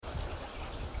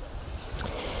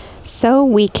So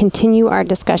we continue our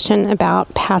discussion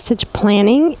about passage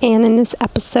planning, and in this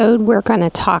episode we're going to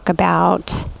talk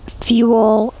about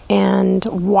fuel and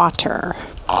water.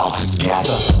 All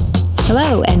together.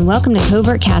 Hello and welcome to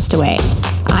Covert Castaway.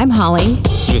 I'm Holly.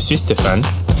 Je suis Stéphane.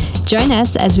 Join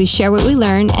us as we share what we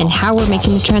learn and how we're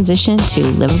making the transition to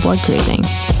liveaboard cruising.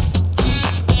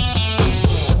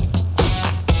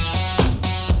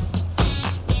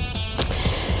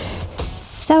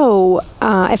 So,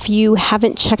 if you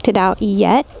haven't checked it out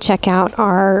yet, check out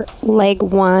our Leg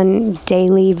 1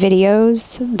 daily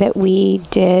videos that we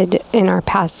did in our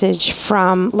passage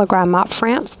from Le Grand Mot,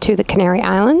 France to the Canary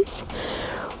Islands.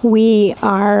 We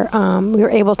were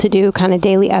able to do kind of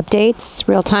daily updates,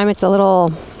 real time. It's a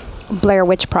little Blair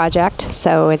Witch project,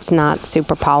 so it's not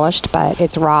super polished, but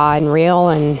it's raw and real.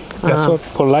 And That's what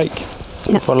people like.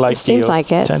 People like seems the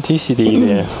like it. authenticity,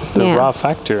 the Yeah. raw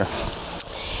factor.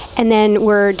 And then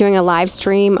we're doing a live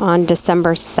stream on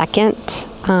December 2nd.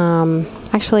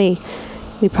 Actually,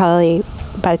 we probably,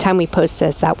 by the time we post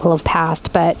this, that will have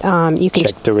passed. But you can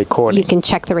check the recording. You can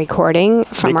check the recording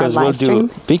from our live stream.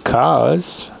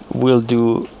 Because we'll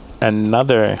do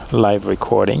another live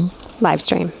recording. Live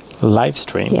stream.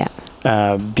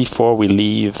 Yeah. Before we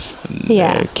leave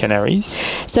the Canaries.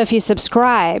 So if you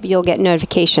subscribe, you'll get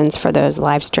notifications for those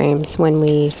live streams when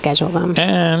we schedule them.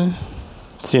 And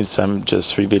since I'm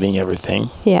just revealing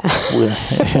everything. Yeah.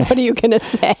 What are you going to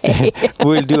say?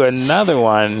 We'll do another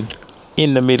one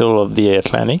in the middle of the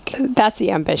Atlantic. That's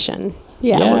the ambition.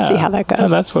 Yeah, we'll see how that goes. No,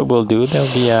 that's what we'll do.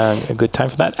 There'll be a good time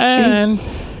for that. And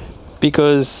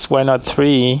because why not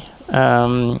 3,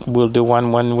 we'll do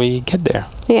one when we get there.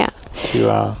 Yeah.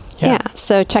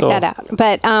 So check that out.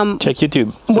 But check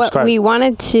YouTube. Subscribe. What we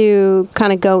wanted to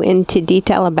kind of go into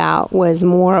detail about was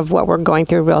more of what we're going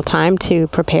through real time to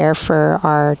prepare for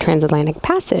our transatlantic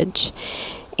passage.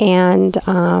 And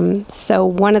so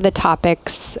one of the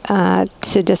topics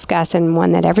to discuss, and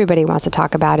one that everybody wants to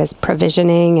talk about, is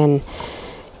provisioning. And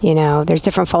you know, there's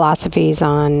different philosophies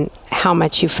on how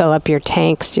much you fill up your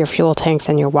tanks, your fuel tanks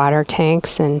and your water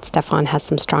tanks. And Stefan has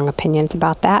some strong opinions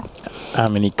about that. How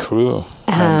many crew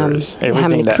members?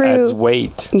 Everything that adds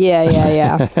weight.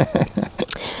 Yeah.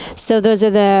 So those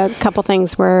are the couple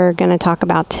things we're going to talk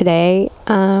about today.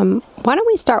 Why don't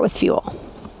we start with fuel?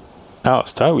 Oh,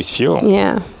 start with fuel.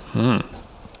 Yeah.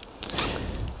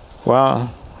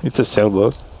 Well, it's a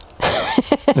sailboat.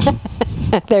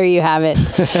 There you have it.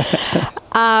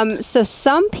 So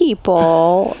some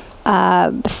people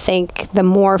think the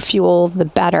more fuel, the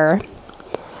better.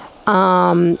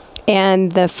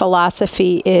 And the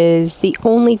philosophy is the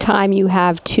only time you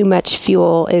have too much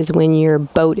fuel is when your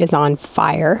boat is on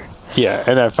fire. Yeah,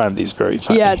 and I find these very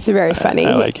funny. Yeah, it's very funny.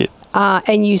 I like it.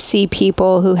 And you see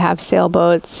people who have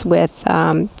sailboats with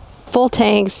full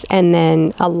tanks and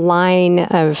then a line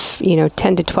of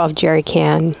 10 to 12 jerry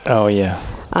can. Oh yeah.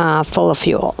 Full of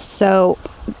fuel. So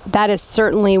that is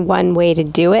certainly one way to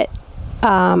do it.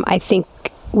 I think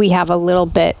we have a little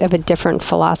bit of a different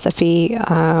philosophy,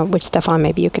 which Stefan,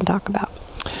 maybe you can talk about.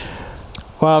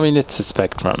 Well, I mean, it's a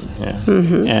spectrum, yeah.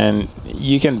 Mm-hmm. And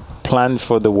you can plan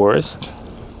for the worst.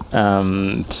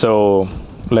 So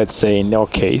let's say in our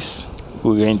case,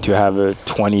 we're going to have a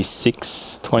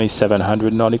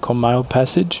 2,700 nautical mile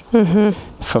passage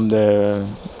from the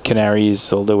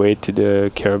Canaries all the way to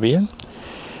the Caribbean.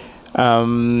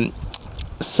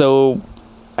 So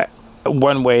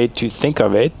one way to think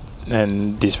of it,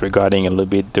 and disregarding a little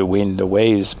bit the wind, the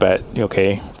waves, but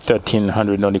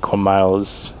 1,300 nautical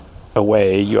miles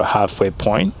away, you're halfway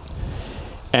point,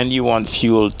 and you want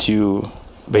fuel to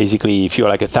basically, if you're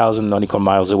like 1,000 nautical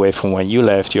miles away from when you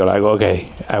left, you're like, okay,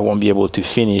 I won't be able to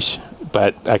finish,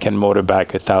 but I can motor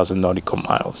back 1,000 nautical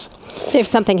miles. If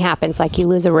something happens, like you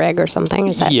lose a rig or something,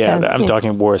 is that? I'm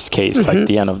talking worst case, like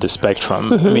the end of the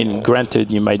spectrum. I mean,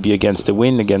 granted, you might be against the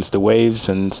wind, against the waves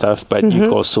and stuff, but you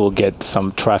can also get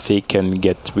some traffic and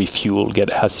get refuel, get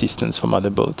assistance from other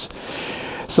boats.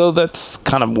 So that's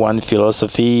kind of one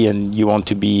philosophy, and you want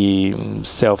to be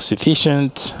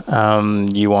self-sufficient.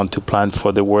 You want to plan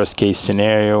for the worst case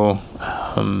scenario.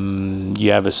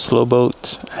 You have a slow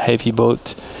boat, a heavy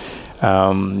boat.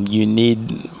 You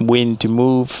need wind to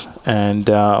move, and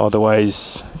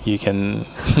otherwise you can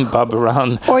bob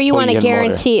around. Or you want to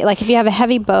guarantee, like if you have a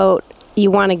heavy boat, you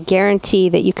want to guarantee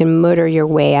that you can motor your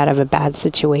way out of a bad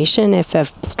situation if a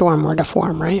storm were to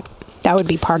form, right? That would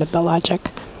be part of the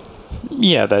logic.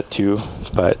 Yeah, that too.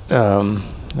 But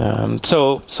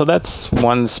so that's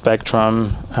one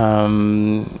spectrum.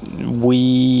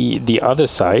 The other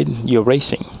side, you're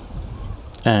racing.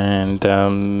 And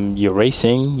you're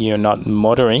racing, you're not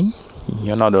motoring,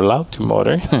 you're not allowed to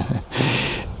motor.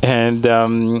 And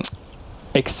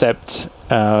except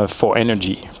for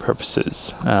energy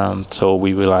purposes. So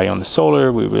we rely on the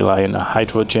solar, we rely on a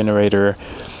hydro generator,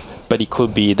 but it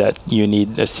could be that you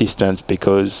need assistance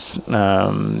because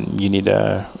you need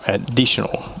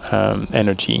additional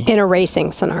energy. In a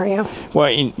racing scenario.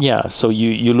 Well, so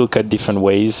you look at different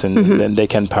ways, and then they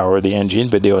can power the engine,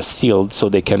 but they are sealed, so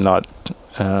they cannot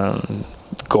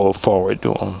go forward,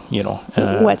 or,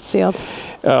 What's sealed?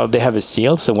 They have a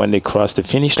seal, so when they cross the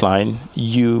finish line,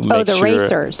 you make the sure...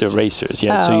 racers. The racers,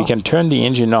 yeah. So you can turn the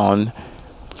engine on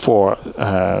for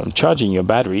charging your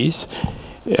batteries.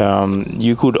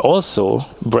 You could also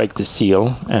break the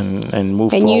seal and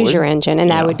move forward. And use your engine, and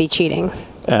that would be cheating.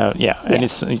 And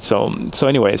it's so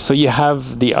anyway, so you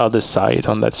have the other side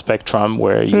on that spectrum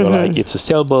where you're like, it's a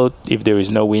sailboat. If there is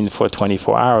no wind for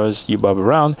 24 hours, you bob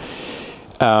around.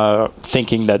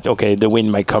 Thinking that, okay, the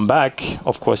wind might come back.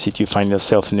 Of course, if you find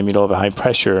yourself in the middle of a high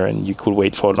pressure and you could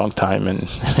wait for a long time, and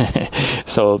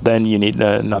so then you need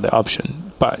another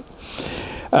option. But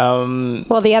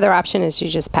the other option is you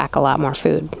just pack a lot more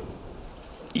food.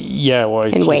 Yeah, well,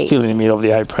 if you're still in the middle of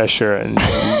the high pressure and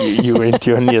you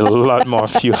need a lot more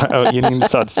fuel, you need to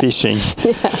start fishing.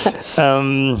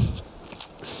 Yeah.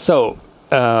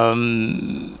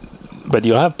 But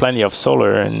you'll have plenty of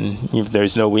solar, and if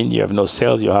there's no wind, you have no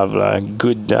sails, you have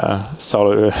good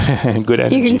solar, good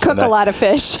energy. You can cook a lot of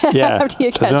fish after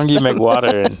you catch as long as you make them.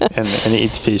 water and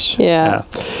eat fish. Yeah.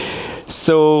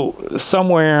 So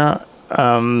somewhere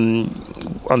on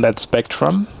that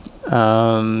spectrum,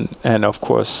 and of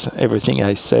course, everything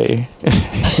I say.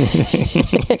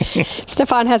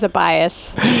 Stefan has a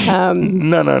bias.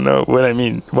 No. What I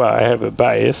mean, I have a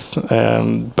bias,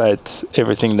 but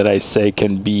everything that I say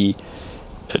can be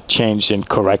changed and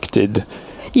corrected.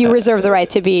 You reserve the right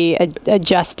to be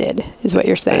adjusted, is what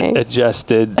you're saying.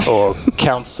 Adjusted or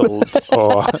counseled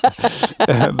or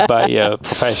by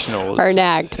professionals. Or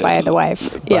nagged by the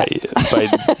wife.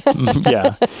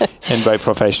 And by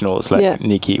professionals like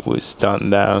Nikki, who's done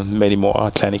many more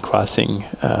Atlantic crossing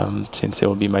since it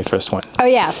will be my first one. Oh,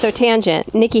 yeah. So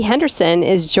tangent. Nikki Henderson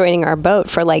is joining our boat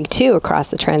for leg 2 across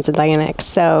the transatlantic.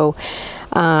 So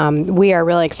we are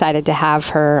really excited to have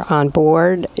her on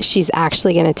board. She's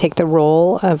actually going to take the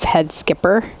role of head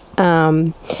skipper.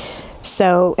 And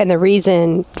the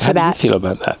reason for that... How do you feel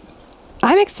about that?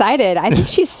 I'm excited. I think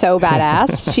she's so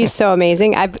badass. She's so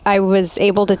amazing. I was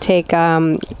able to take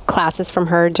classes from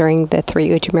her during the 3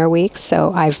 Outremer weeks,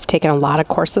 so I've taken a lot of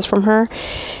courses from her.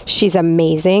 She's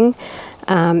amazing.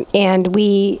 And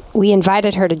we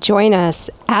invited her to join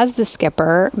us as the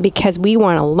skipper because we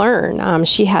want to learn.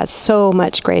 She has so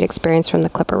much great experience from the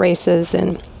Clipper races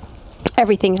and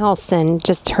everything else, and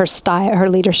just her style, her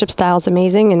leadership style is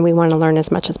amazing, and we want to learn as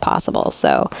much as possible.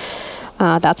 So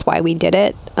that's why we did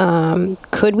it.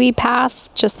 Could we pass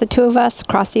just the 2 of us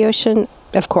across the ocean?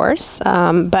 Of course.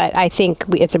 But I think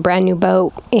it's a brand new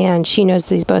boat, and she knows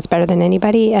these boats better than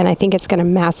anybody. And I think it's going to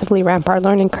massively ramp our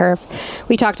learning curve.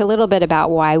 We talked a little bit about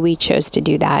why we chose to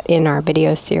do that in our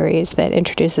video series that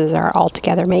introduces our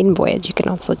Altogether Maiden Voyage. You can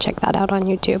also check that out on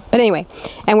YouTube. But anyway,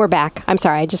 and we're back. I'm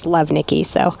sorry. I just love Nikki,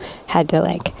 so had to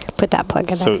put that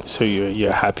plug in there. So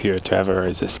you're happier to have her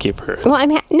as a skipper? Well,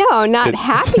 not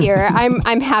happier.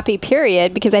 I'm happy,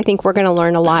 period, because I think we're going to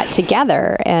learn a lot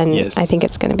together, and I think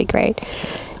it's going to be great.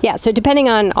 Yeah, so depending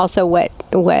on also what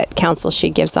counsel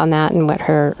she gives on that and what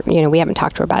her, we haven't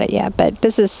talked to her about it yet, but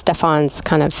this is Stefan's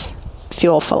kind of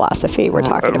fuel philosophy we're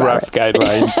talking about. Rough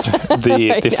guidelines.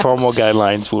 The formal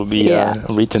guidelines will be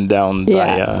written down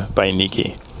by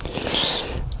Nikki.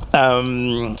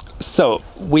 So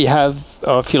we have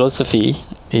our philosophy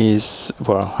is,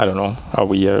 I don't know. Are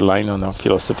we aligned on our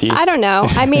philosophy? I don't know.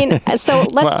 I mean, so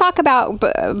let's talk about,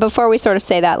 before we sort of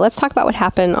say that, let's talk about what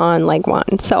happened on leg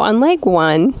 1. So on leg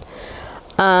 1,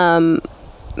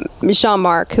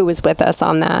 Jean-Marc, who was with us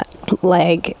on that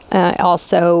leg,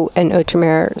 also an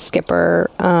Outremer skipper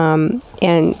and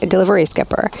a delivery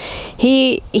skipper.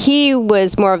 He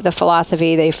was more of the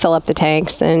philosophy, they fill up the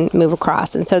tanks and move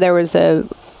across. And so there was a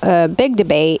big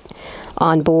debate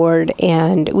on board,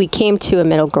 and we came to a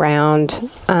middle ground,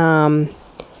 and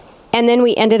then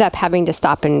we ended up having to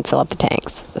stop and fill up the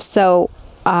tanks. So,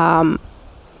 I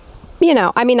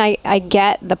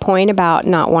get the point about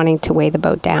not wanting to weigh the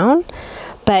boat down,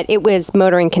 but it was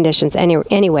motoring conditions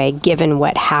anyway, given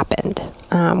what happened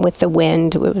with the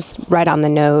wind. It was right on the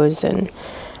nose, and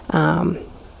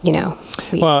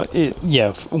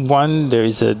one, there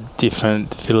is a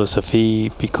different philosophy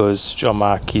because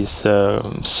Jean-Marc is a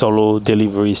solo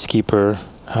delivery skipper.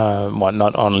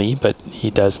 Not only, but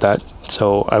he does that.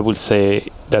 So I would say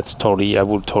I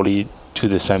would totally do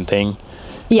the same thing.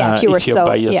 Yeah, if you're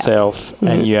by yourself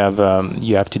and you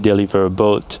have to deliver a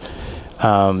boat,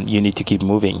 you need to keep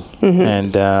moving,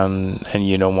 and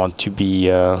you don't want to be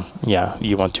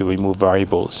you want to remove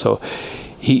variables. So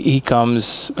he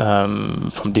comes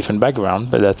from different background,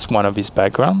 but that's one of his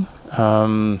background.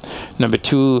 Number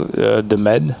two, the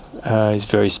med is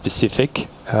very specific.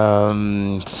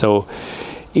 So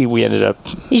we ended up.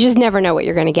 You just never know what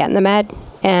you're going to get in the med,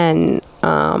 and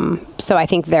so I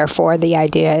think therefore the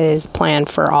idea is plan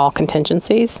for all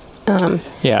contingencies.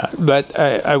 But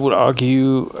I would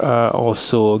argue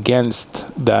also against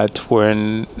that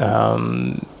when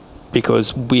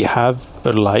because we have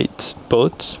a light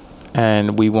boat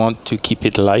and we want to keep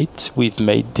it light. We've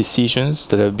made decisions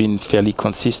that have been fairly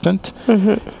consistent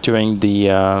during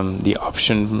the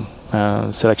option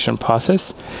selection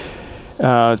process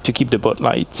to keep the boat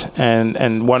light.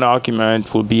 And one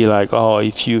argument will be like, oh,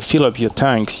 if you fill up your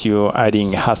tanks, you're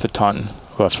adding half a ton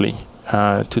roughly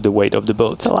to the weight of the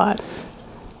boat. It's a lot.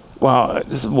 Well,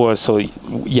 so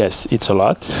yes, it's a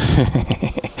lot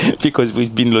because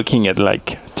we've been looking at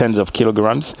like tens of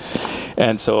kilograms,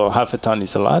 and so half a ton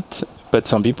is a lot. But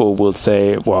some people will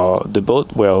say, well, the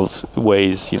boat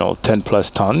weighs 10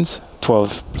 plus tons,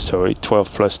 12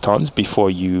 plus tons before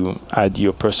you add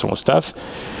your personal stuff.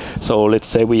 So let's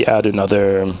say we add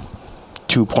another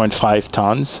 2.5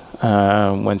 tons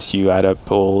once you add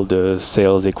up all the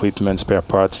sales, equipment, spare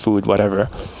parts, food, whatever.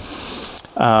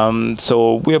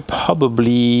 So we're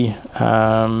probably,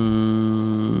 I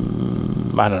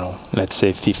don't know, let's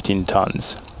say 15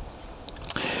 tons.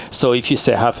 So if you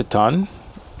say half a ton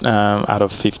out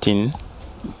of 15,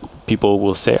 people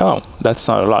will say, oh, that's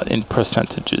not a lot in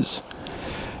percentages.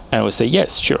 And we'll say,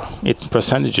 yes, sure, it's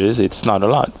percentages, it's not a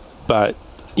lot. But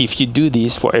if you do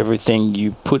this for everything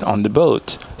you put on the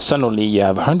boat, suddenly you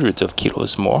have hundreds of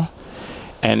kilos more.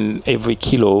 And every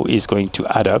kilo is going to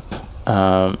add up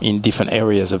in different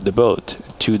areas of the boat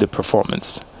to the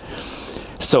performance.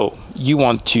 So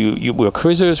we're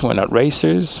cruisers, we're not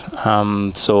racers.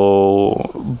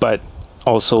 But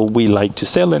also we like to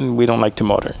sail and we don't like to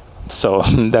motor. So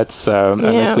that's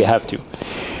unless we have to.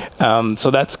 So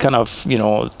that's kind of,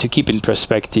 to keep in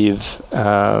perspective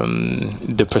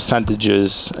the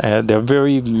percentages. They're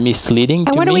very misleading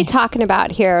to me. And what are we talking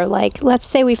about here? Like, let's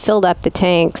say we filled up the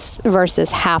tanks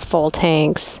versus half full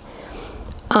tanks.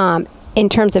 In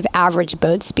terms of average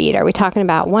boat speed, are we talking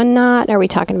about 1 knot? Are we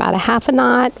talking about a half a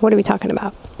knot? What are we talking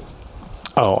about?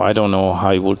 Oh, I don't know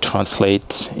how it will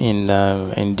translate in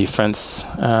difference,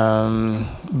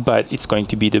 but it's going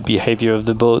to be the behavior of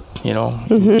the boat.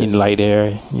 In light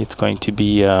air, it's going to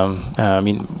be. In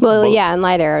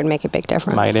light air would make a big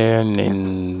difference. Light air and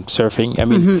in surfing,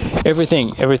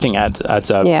 everything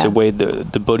adds up. The way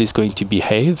the boat is going to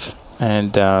behave.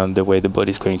 And the way the boat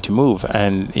is going to move.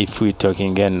 And if we're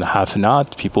talking again half a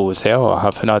knot, people will say, oh,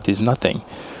 half a knot is nothing.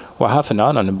 Well, half a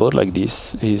knot on a boat like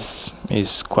this is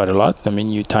quite a lot. I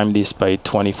mean, you time this by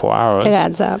 24 hours. It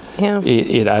adds up, yeah.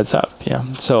 It adds up, yeah.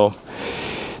 So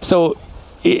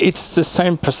it's the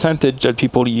same percentage that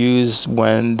people use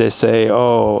when they say,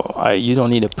 you don't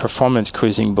need a performance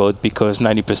cruising boat because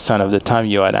 90% of the time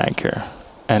you're at anchor.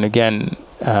 And again...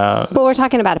 but we're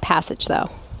talking about a passage,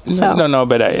 though. So. No,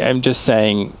 but I'm just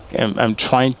saying, I'm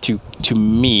trying to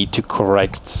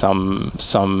correct some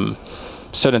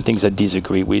certain things I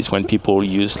disagree with when people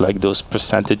use like those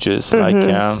percentages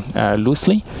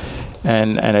loosely.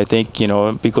 And I think,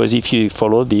 because if you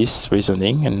follow this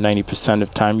reasoning and 90% of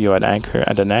the time you're at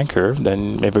an anchor,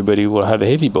 then everybody will have a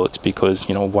heavy boat because,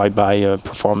 why buy a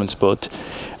performance boat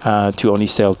to only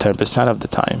sail 10% of the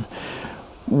time?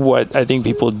 What I think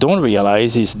people don't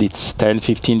realize is it's 10,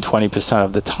 15, 20%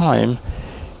 of the time,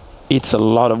 it's a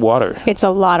lot of water. It's a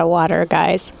lot of water,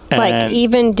 guys. Like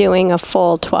even doing a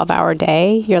full 12-hour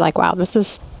day, you're like, wow, this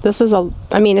is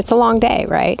it's a long day,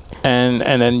 right? And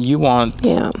then you want,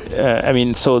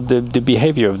 so the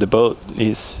behavior of the boat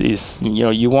is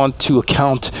you want to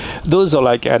account, those are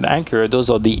like an anchor, those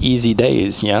are the easy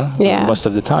days, most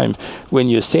of the time. When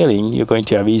you're sailing, you're going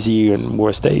to have easy and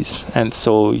worse days. And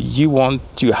so you want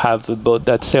to have a boat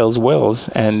that sails well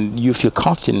and you feel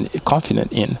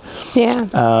confident in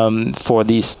for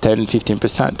these 10,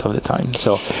 15% of the time.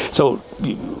 So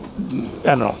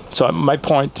I don't know. So my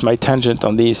tangent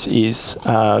on this is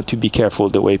to be careful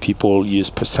the way people use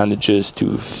percentages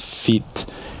to fit,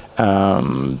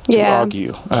 to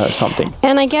argue something.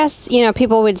 And I guess,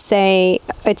 people would say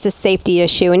it's a safety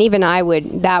issue. And even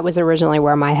that was originally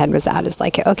where my head was at, is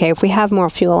like, okay, if we have more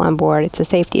fuel on board, it's a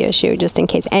safety issue just in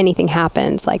case anything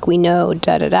happens, like we know,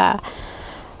 da-da-da.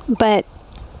 But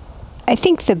I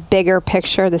think the bigger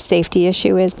picture, the safety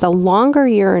issue is the longer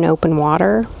you're in open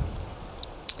water,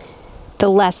 the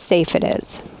less safe it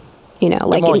is. You know,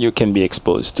 the more you can be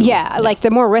exposed to. Yeah, like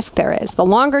the more risk there is. The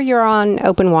longer you're on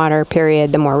open water,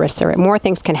 period, the more risk there is. More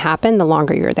things can happen the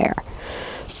longer you're there.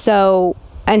 So,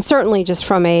 and certainly just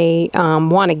from a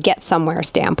want to get somewhere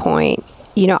standpoint,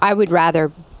 you know, I would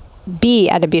rather be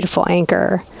at a beautiful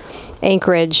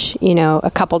anchorage, you know,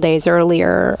 a couple days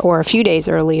earlier or a few days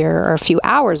earlier or a few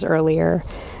hours earlier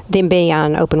than be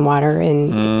on open water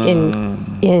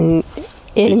in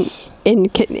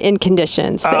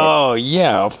conditions. Oh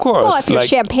yeah, of course. Well, if you're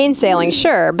champagne sailing,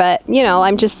 sure, but you know,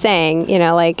 I'm just saying, you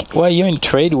know, like. Well, you're in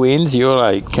trade winds. You're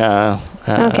like.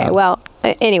 Okay. Well,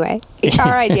 anyway,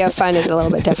 our idea of fun is a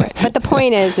little bit different. But the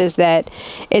point is that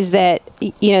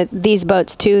you know, these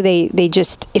boats too. They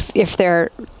just if they're,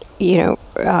 you know,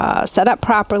 set up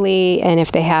properly, and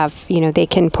if they have, you know, they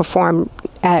can perform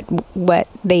at what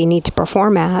they need to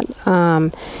perform at.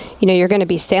 You know, you're going to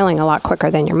be sailing a lot quicker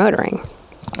than you're motoring.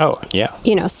 Oh, yeah.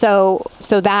 You know, so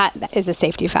that is a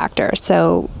safety factor.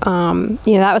 So,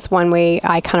 you know, that was one way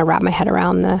I kind of wrapped my head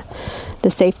around the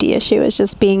safety issue, is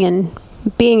just being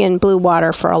in blue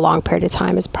water for a long period of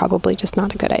time is probably just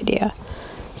not a good idea.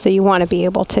 So you want to be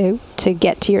able to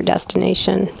get to your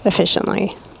destination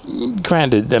efficiently.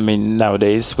 Granted, I mean,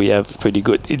 nowadays we have pretty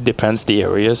good, it depends the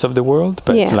areas of the world,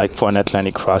 but like for an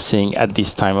Atlantic crossing at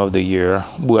this time of the year,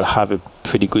 we'll have a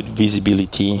pretty good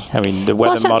visibility. I mean, the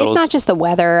weather models... It's not just the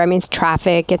weather. I mean, it's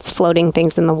traffic, it's floating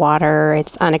things in the water,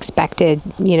 it's unexpected,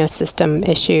 you know, system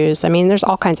issues. I mean, there's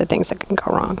all kinds of things that can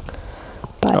go wrong.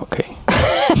 But okay.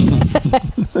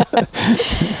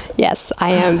 Yes,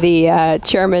 I am the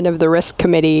chairman of the risk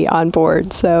committee on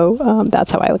board, so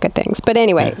that's how I look at things. But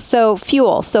anyway, so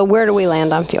fuel. So where do we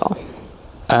land on fuel?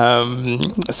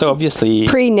 So obviously...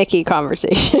 Pre-Nikki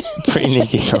conversation.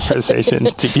 Pre-Nikki conversation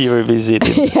to be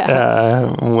revisited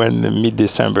when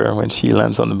mid-December, when she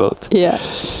lands on the boat. Yeah.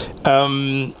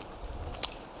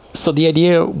 So the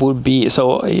idea would be,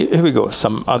 so here we go,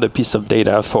 some other piece of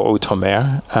data for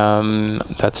Outremer.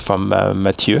 That's from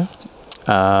Mathieu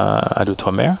at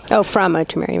Outremer. Oh, from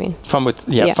Outremer, you mean? From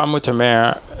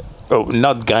Outremer. Oh,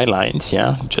 not guidelines,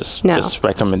 just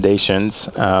recommendations,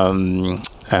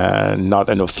 not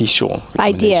an official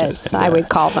ideas, I would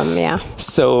call them, yeah.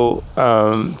 So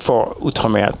for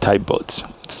Outremer type boats.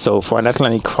 So for an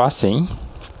Atlantic crossing,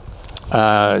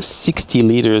 60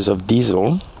 liters of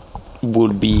diesel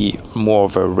would be more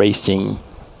of a racing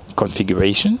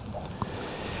configuration.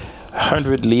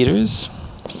 100 liters.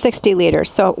 60 liters.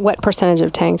 So what percentage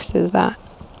of tanks is that?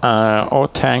 Our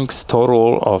tanks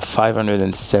total of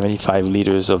 575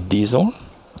 liters of diesel.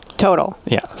 Total?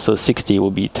 Yeah, so 60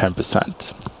 will be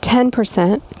 10%.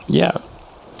 10%? Yeah.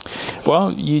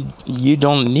 Well, you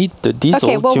don't need the diesel to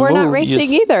move. Okay, well, we're not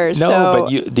racing either. No,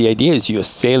 but the idea is you're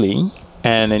sailing,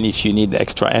 and then if you need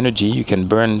extra energy, you can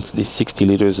burn these 60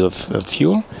 liters of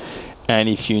fuel. And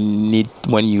if you need,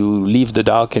 when you leave the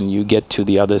dock and you get to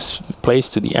the other place,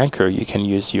 to the anchor, you can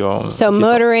use your own. So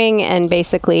motoring and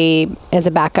basically as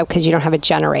a backup, because you don't have a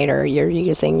generator, you're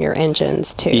using your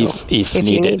engines too. If needed.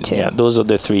 You need to. Yeah, those are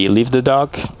the three. Leave the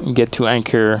dock, get to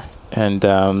anchor, and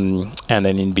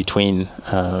then in between,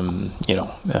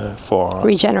 for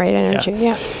regenerate energy.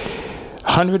 Yeah.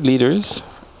 100 liters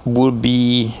would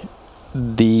be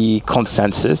the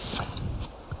consensus.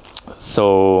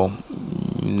 So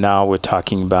now we're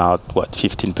talking about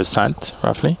 15%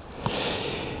 roughly,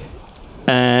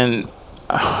 and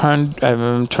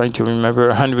I'm trying to remember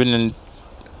 100 and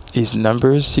is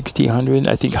numbers 60, 100.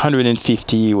 I think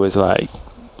 150 was like.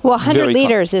 Well, 100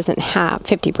 liters isn't half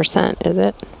 50%, is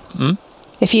it?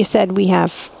 If you said we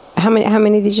have. How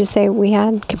many did you say we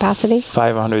had capacity?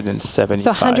 575.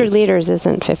 So 100 liters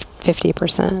isn't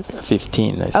 50%.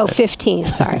 15, I said. Oh, 15,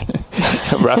 sorry.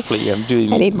 Roughly, I'm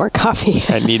doing... I need more coffee.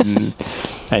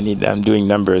 I'm doing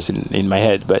numbers in my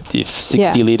head, but if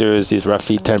 60 liters is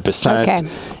roughly 10%,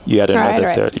 you add another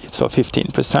 30. So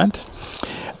 15%.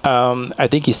 I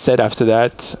think he said after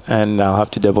that, and I'll have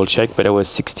to double check, but it was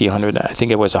 60, 100. I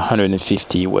think it was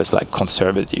 150 was like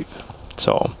conservative.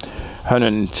 So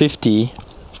 150...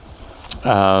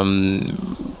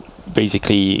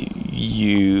 basically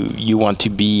you want to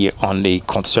be on the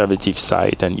conservative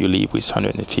side, and you leave with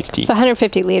 150. So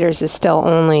 150 liters is still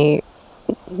only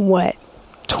what?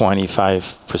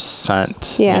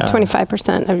 25%. Yeah,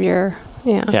 25% of your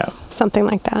something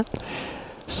like that.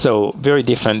 So very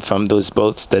different from those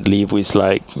boats that leave with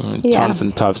like tons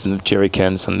and tons of jerry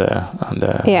cans on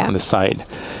the side.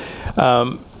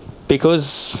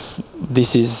 Because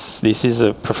this is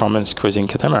a performance cruising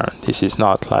catamaran. This is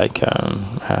not like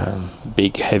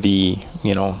big, heavy,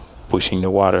 pushing the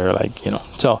water,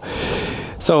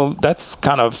 So that's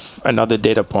kind of another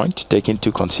data point to take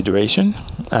into consideration.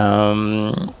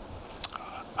 I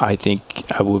think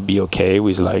I would be okay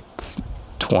with like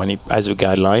 20 as a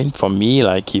guideline for me,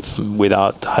 like if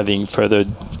without having further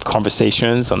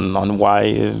conversations on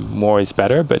why more is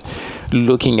better, but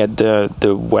looking at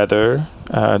the weather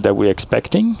that we're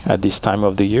expecting at this time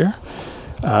of the year,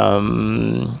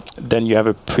 then you have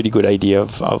a pretty good idea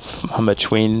of how much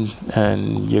wind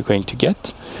and you're going to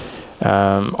get.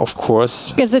 Of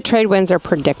course, because the trade winds are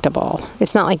predictable.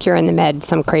 It's not like you're in the med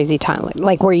some crazy time,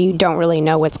 like where you don't really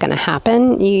know what's going to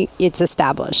happen. It's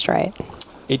established, right?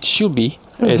 It should be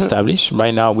established.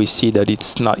 Right now, we see that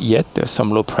it's not yet. There's some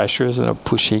low pressures that are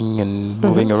pushing and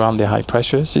moving around the high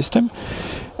pressure system.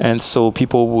 And so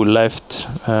people who left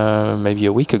maybe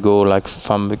a week ago, like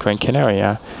from the Gran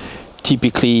Canaria,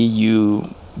 typically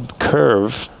you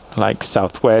curve like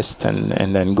southwest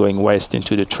and then going west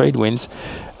into the trade winds.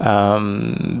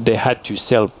 They had to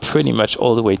sail pretty much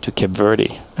all the way to Cape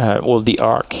Verde, all the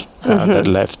arc that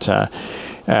left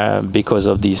because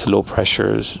of these low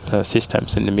pressure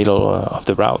systems in the middle of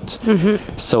the route.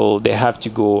 So they have to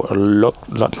go a lot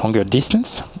longer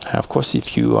distance. Of course,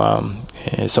 if you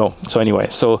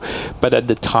but at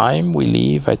the time we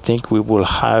leave, I think we will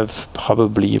have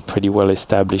probably a pretty well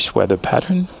established weather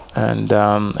pattern and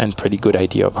pretty good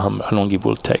idea of how long it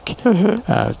will take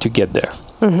to get there.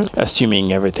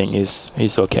 Assuming everything is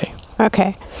okay.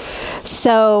 Okay.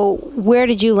 So where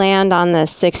did you land on the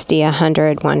 60,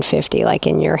 100, 150, like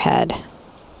in your head?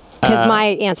 Because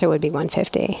my answer would be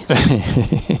 150.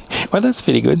 Well, that's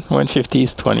pretty good. 150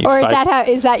 is 25. Or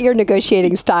is that your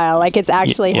negotiating style? Like it's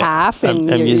actually half? And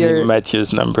I'm using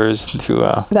Matthew's numbers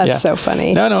to... That's so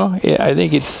funny. No. Yeah, I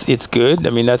think it's good.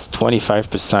 I mean, that's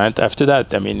 25%. After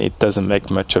that, I mean, it doesn't make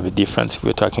much of a difference.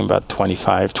 We're talking about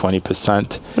 25,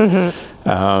 20%.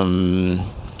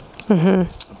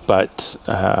 But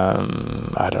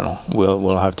I don't know.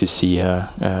 We'll have to see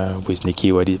with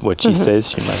Nikki what she says.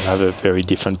 She might have a very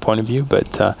different point of view,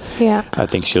 but I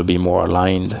think she'll be more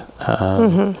aligned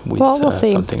with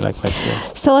something like Matthew.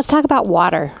 So let's talk about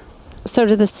water. So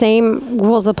do the same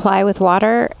rules apply with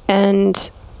water?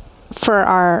 And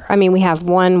we have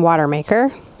one water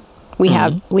maker. We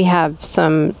have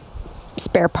some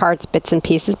spare parts, bits and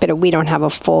pieces, but we don't have a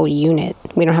full unit.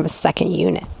 We don't have a second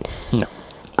unit. No.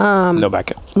 No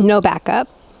backup. No backup.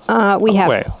 We have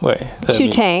wait. two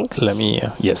tanks.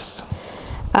 Yes.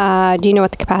 Do you know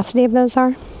what the capacity of those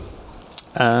are?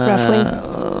 Roughly?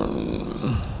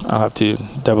 I'll have to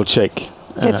double check.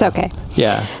 It's okay.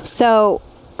 Yeah. So,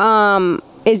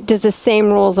 does the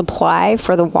same rules apply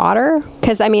for the water?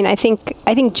 Because I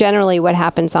think generally what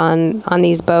happens on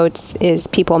these boats is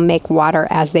people make water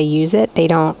as they use it. They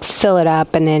don't fill it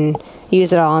up and then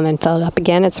use it all and then fill it up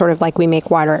again. It's sort of like we make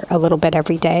water a little bit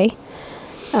every day.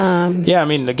 Yeah, I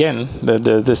mean, again,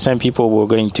 the same people who are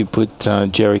going to put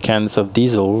jerry cans of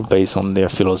diesel based on their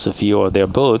philosophy or their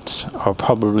boats are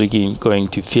probably going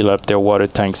to fill up their water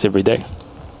tanks every day.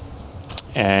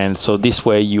 And so this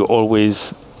way you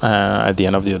always, at the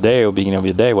end of your day or beginning of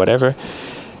your day, whatever,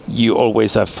 you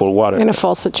always have full water. In a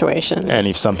full situation. And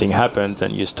if something happens,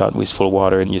 then you start with full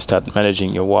water and you start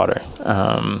managing your water.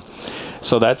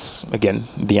 So that's, again,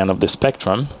 the end of the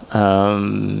spectrum.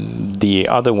 The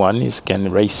other one is,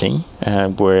 again, racing,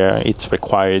 where it's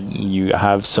required you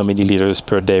have so many liters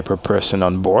per day per person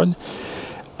on board.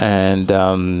 And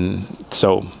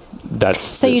so that's...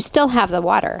 So you still have the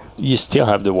water? You still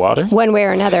have the water. One way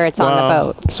or another, it's on the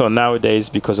boat. So nowadays,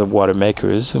 because of water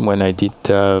makers, when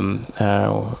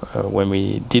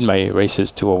we did my races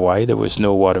to Hawaii, there was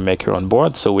no water maker on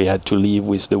board, so we had to leave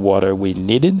with the water we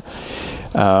needed.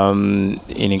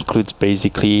 It includes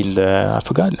basically I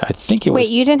think it was... Wait,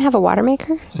 you didn't have a water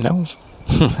maker? No.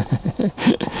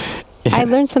 I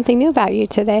learned something new about you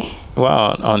today.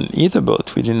 Well, on either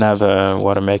boat, we didn't have a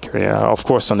water maker. Of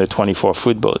course, on the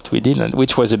 24-foot boat, we didn't,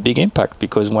 which was a big impact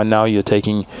because now you're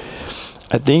taking...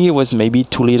 I think it was maybe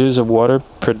 2 liters of water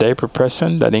per day per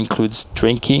person. That includes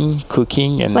drinking,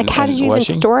 cooking, and how did you washing.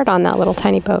 even store it on that little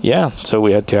tiny boat? Yeah, so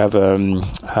we had to have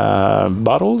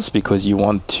bottles because you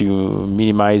want to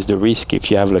minimize the risk if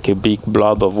you have like a big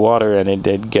blob of water and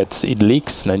it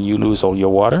leaks, then you lose all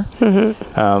your water.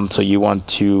 So you want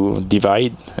to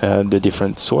divide the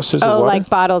different sources of water. Oh, like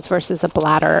bottles versus a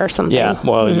bladder or something. Yeah,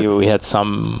 well, we had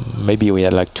maybe we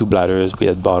had like 2 bladders, we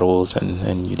had bottles,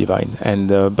 and you divide.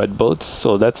 But boats,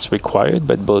 so that's required,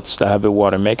 but boats that have a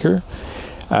water maker,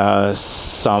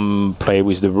 some play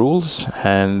with the rules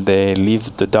and they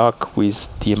leave the dock with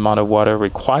the amount of water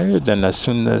required, and as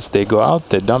soon as they go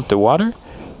out, they dump the water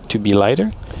to be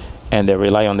lighter, and they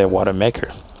rely on their water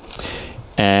maker.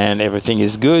 And everything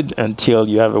is good until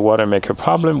you have a water maker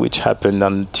problem, which happened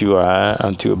onto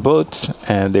a boat,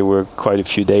 and they were quite a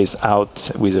few days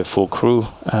out with a full crew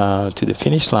to the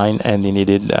finish line, and they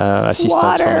needed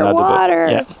assistance from another boat.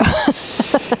 Yeah.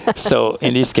 So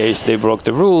in this case, they broke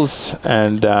the rules,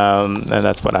 and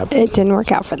that's what happened. It didn't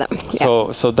work out for them.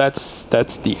 So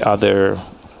that's the other.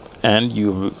 And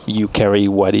you carry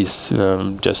what is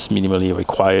just minimally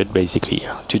required, basically,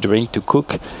 to drink, to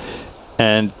cook,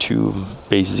 and to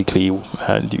basically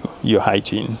do your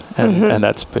hygiene, and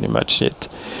that's pretty much it.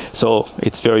 So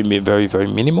it's very, very, very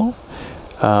minimal.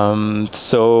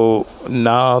 So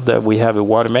now that we have a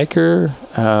water maker,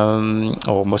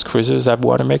 or most cruisers have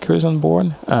water makers on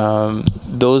board,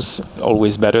 those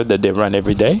always better that they run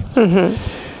every day.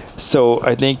 So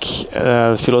I think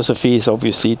philosophy is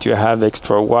obviously to have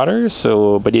extra water.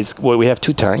 So, but we have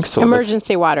 2 tanks. So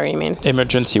emergency water, you mean?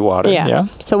 Emergency water. Yeah.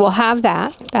 So we'll have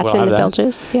that. That's in the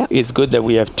bilges. Yeah. It's good that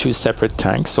we have 2 separate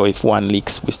tanks. So if one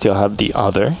leaks, we still have the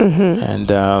other, and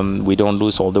we don't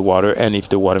lose all the water. And if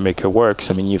the water maker works,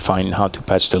 I mean, you find how to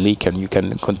patch the leak, and you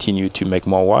can continue to make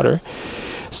more water.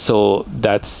 So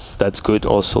that's good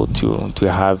also to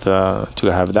have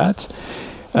that,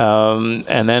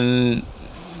 and then.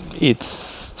 It's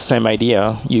same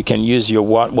idea. You can use your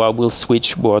water. Well, we'll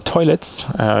switch our toilets.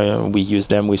 We use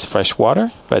them with fresh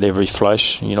water, but every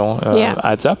flush,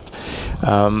 adds up.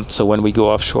 So when we go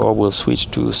offshore, we'll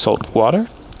switch to salt water.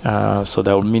 So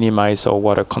that will minimize our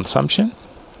water consumption.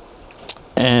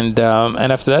 And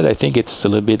after that, I think it's a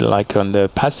little bit like on the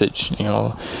passage.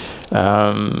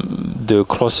 The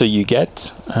closer you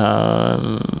get,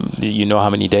 you know how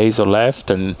many days are left,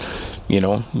 and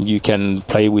you can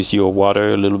play with your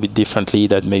water a little bit differently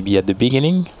than maybe at the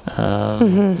beginning,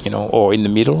 or in the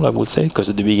middle, I would say, because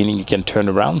at the beginning you can turn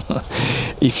around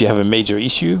if you have a major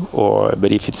issue,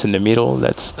 but if it's in the middle,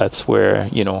 that's where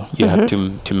you have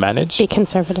to manage. Be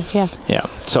conservative, yeah. Yeah.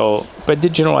 So, but the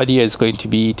general idea is going to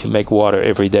be to make water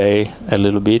every day a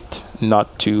little bit,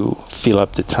 not to fill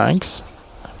up the tanks.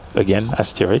 Again,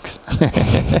 Asterix.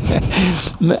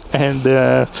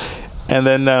 And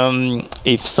then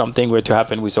if something were to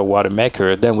happen with a water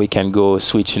maker, then we can go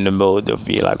switch in the mode of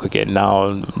be like, okay,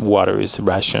 now water is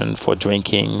rationed for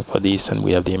drinking, for this, and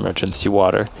we have the emergency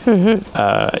water.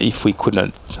 If we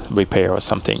couldn't repair or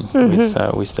something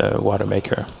with the water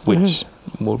maker, which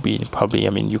will be probably,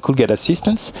 you could get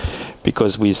assistance,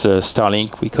 because with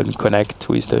Starlink, we can connect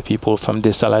with the people from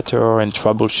Desalator and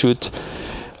troubleshoot.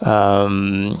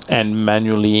 And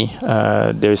manually,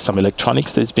 there is some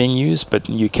electronics that's being used, but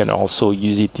you can also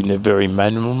use it in a very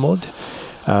manual mode.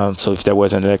 So if there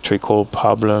was an electrical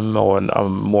problem or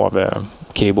more of a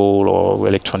cable or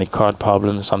electronic card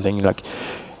problem or something, like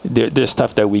there's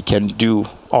stuff that we can do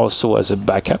also as a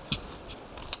backup,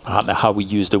 how we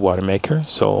use the water maker.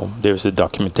 So there's a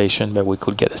documentation that we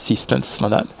could get assistance for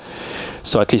that.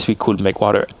 So at least we could make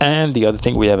water. And the other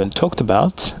thing we haven't talked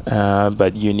about,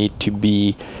 but you need to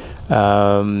be,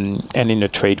 and in the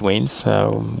trade winds,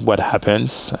 what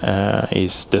happens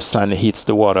is the sun hits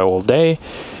the water all day,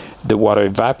 the water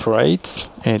evaporates,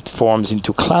 it forms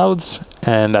into clouds,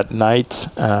 and at night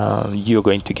you're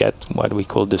going to get what we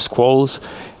call the squalls,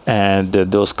 and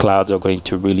those clouds are going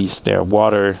to release their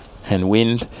water and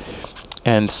wind.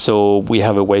 And so we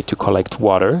have a way to collect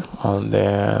water on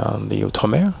the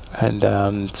outre-mer,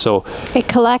 and so it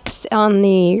collects on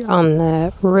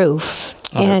the roof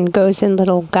and goes in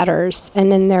little gutters,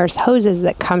 and then there's hoses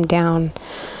that come down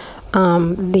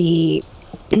the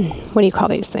what do you call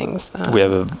these things? We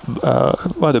have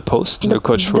the post, the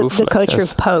coach roof. The coach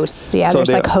roof posts. Yeah, so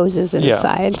there's like hoses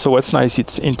inside. So what's nice,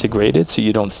 it's integrated, so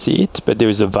you don't see it, but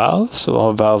there's a valve. So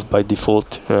our valve by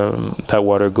default, that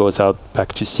water goes out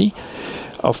back to sea.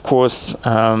 Of course,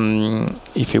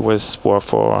 if it was more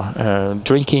for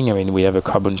drinking, we have a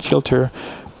carbon filter,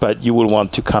 but you will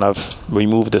want to kind of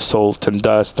remove the salt and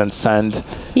dust and sand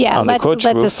on the coach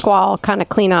roof. Let the squall kind of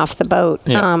clean off the boat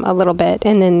a little bit,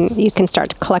 and then you can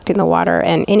start collecting the water,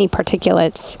 and any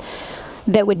particulates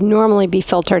that would normally be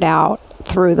filtered out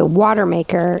through the water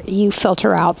maker, you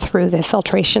filter out through the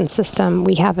filtration system.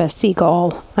 We have a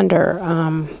seagull under...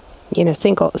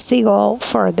 seagull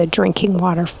for the drinking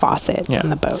water faucet on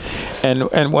the boat.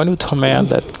 And one outre-mer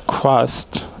that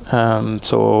crossed,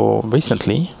 so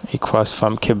recently, he crossed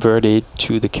from Cape Verde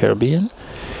to the Caribbean,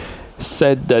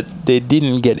 said that they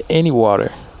didn't get any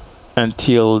water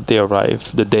until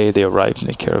the day they arrived in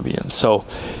the Caribbean. So,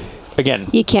 again...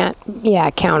 You can't,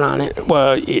 count on it.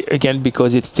 Well, again,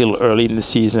 because it's still early in the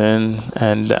season,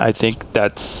 and I think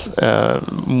that's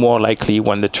more likely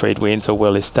when the trade winds are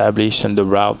well established and the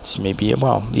route maybe,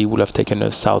 he would have taken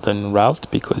a southern route,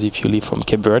 because if you leave from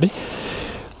Cape Verde.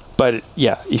 But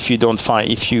yeah, if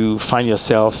you find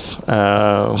yourself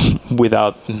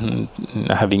without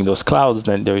having those clouds,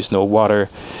 then there is no water,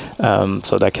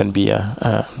 so that can be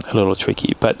a little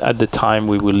tricky. But at the time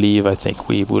we will leave, I think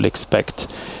we will expect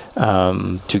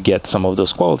to get some of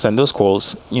those squalls, and those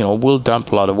squalls, will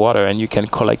dump a lot of water, and you can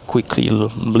collect quickly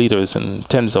liters and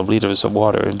tens of liters of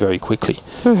water very quickly,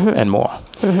 and more.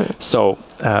 So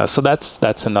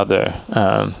that's another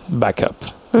backup.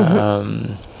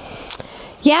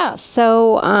 Yeah.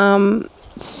 So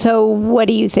what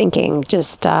are you thinking?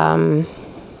 Just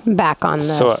back on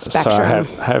the spectrum.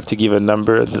 So I have to give a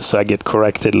number so I get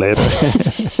corrected later.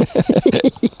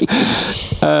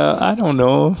 I don't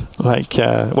know.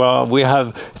 We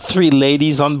have 3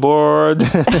 ladies on board.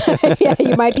 Yeah,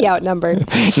 you might be outnumbered.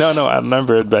 No,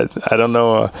 outnumbered, but I don't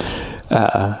know.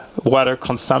 Water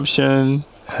consumption.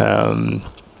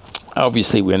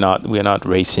 Obviously, we're not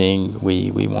racing.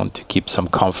 We want to keep some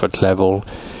comfort level.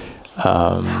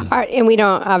 And we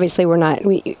don't. Obviously, we're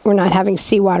not having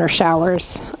seawater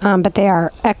showers, but they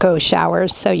are echo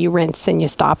showers. So you rinse and you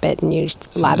stop it, and you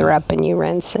lather up and you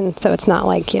rinse, and so it's not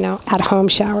like at home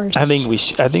showers. I think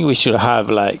we should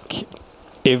have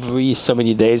every so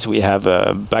many days we have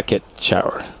a bucket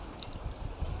shower.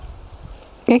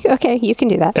 Okay, you can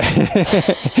do that.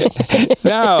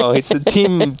 No, it's a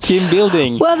team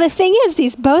building. Well, the thing is,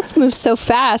 these boats move so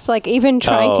fast. Even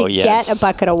trying to get a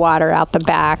bucket of water out the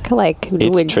back,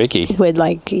 it's tricky.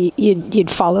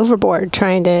 You'd fall overboard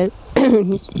trying to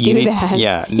do that.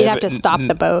 Yeah, you'd have to stop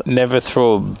the boat. Never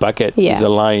throw a bucket is a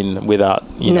line without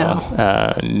knowing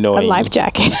a life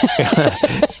jacket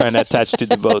and attached to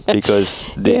the boat, because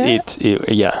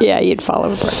you'd fall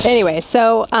overboard. Anyway,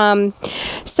 so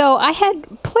I had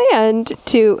planned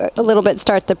to a little bit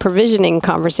start the provisioning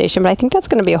conversation, but I think that's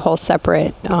going to be a whole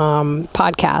separate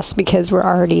podcast, because we're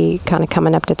already kind of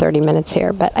coming up to 30 minutes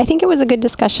here. But I think it was a good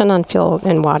discussion on fuel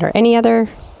and water. Any other?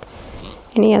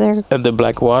 The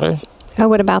black water? Oh,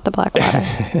 what about the black water?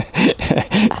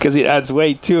 Because it adds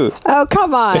weight too. Oh,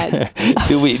 come on.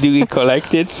 Do we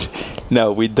collect it?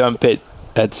 No, we dump it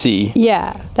at sea.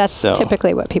 Yeah, that's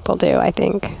typically what people do, I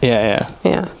think. Yeah.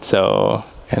 So,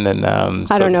 and then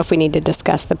I don't know if we need to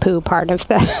discuss the poo part of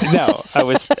that. No, I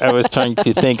was trying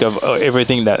to think of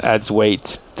everything that adds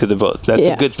weight to the boat. That's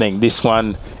a good thing. This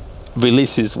one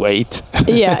releases weight.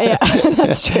 Yeah,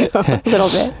 that's true. A little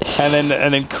bit.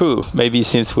 And then crew. Maybe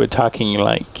since we're talking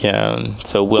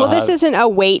so we'll. Well, this isn't a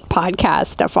weight podcast,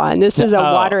 Stefan. This is a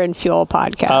water and fuel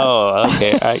podcast. Oh,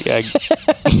 okay. I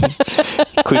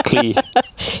quickly.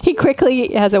 He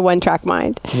quickly has a one-track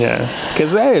mind. Yeah,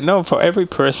 because for every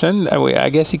person, I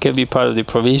guess it can be part of the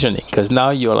provisioning. Because now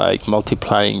you're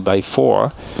multiplying by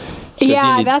 4.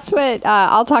 Yeah, that's what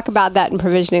I'll talk about that in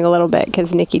provisioning a little bit,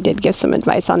 because Nikki did give some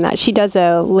advice on that. She does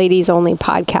a ladies only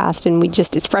podcast, and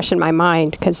it's fresh in my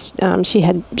mind, because she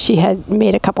had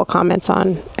made a couple comments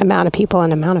on amount of people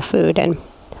and amount of food, and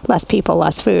less people,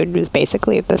 less food was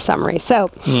basically the summary.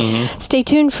 So stay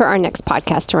tuned for our next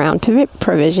podcast around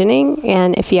provisioning,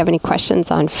 and if you have any questions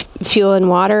on fuel and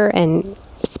water and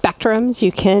spectrums,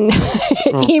 you can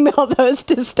email those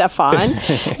to Stefan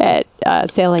at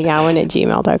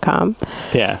sailingowen@gmail.com.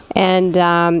 Yeah. And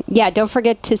don't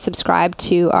forget to subscribe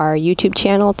to our YouTube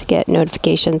channel to get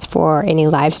notifications for any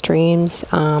live streams.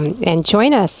 And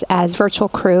join us as virtual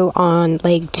crew on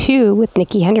Leg 2 with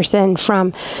Nikki Henderson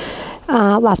from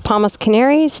Las Palmas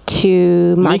Canaries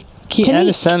to Nikki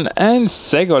Henderson and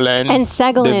Segolène.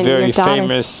 The very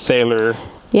famous sailor.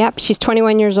 Yep, she's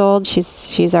 21 years old.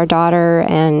 She's our daughter,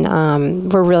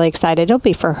 and we're really excited. It'll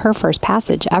be for her first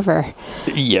passage ever.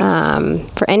 Yes.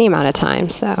 For any amount of time.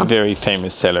 So very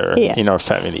famous sailor in our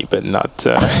family, but not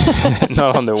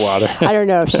not on the water. I don't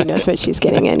know if she knows what she's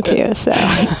getting into. So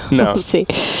no. we'll see.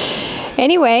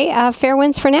 Anyway, fair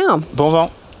winds for now. Bon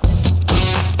vent.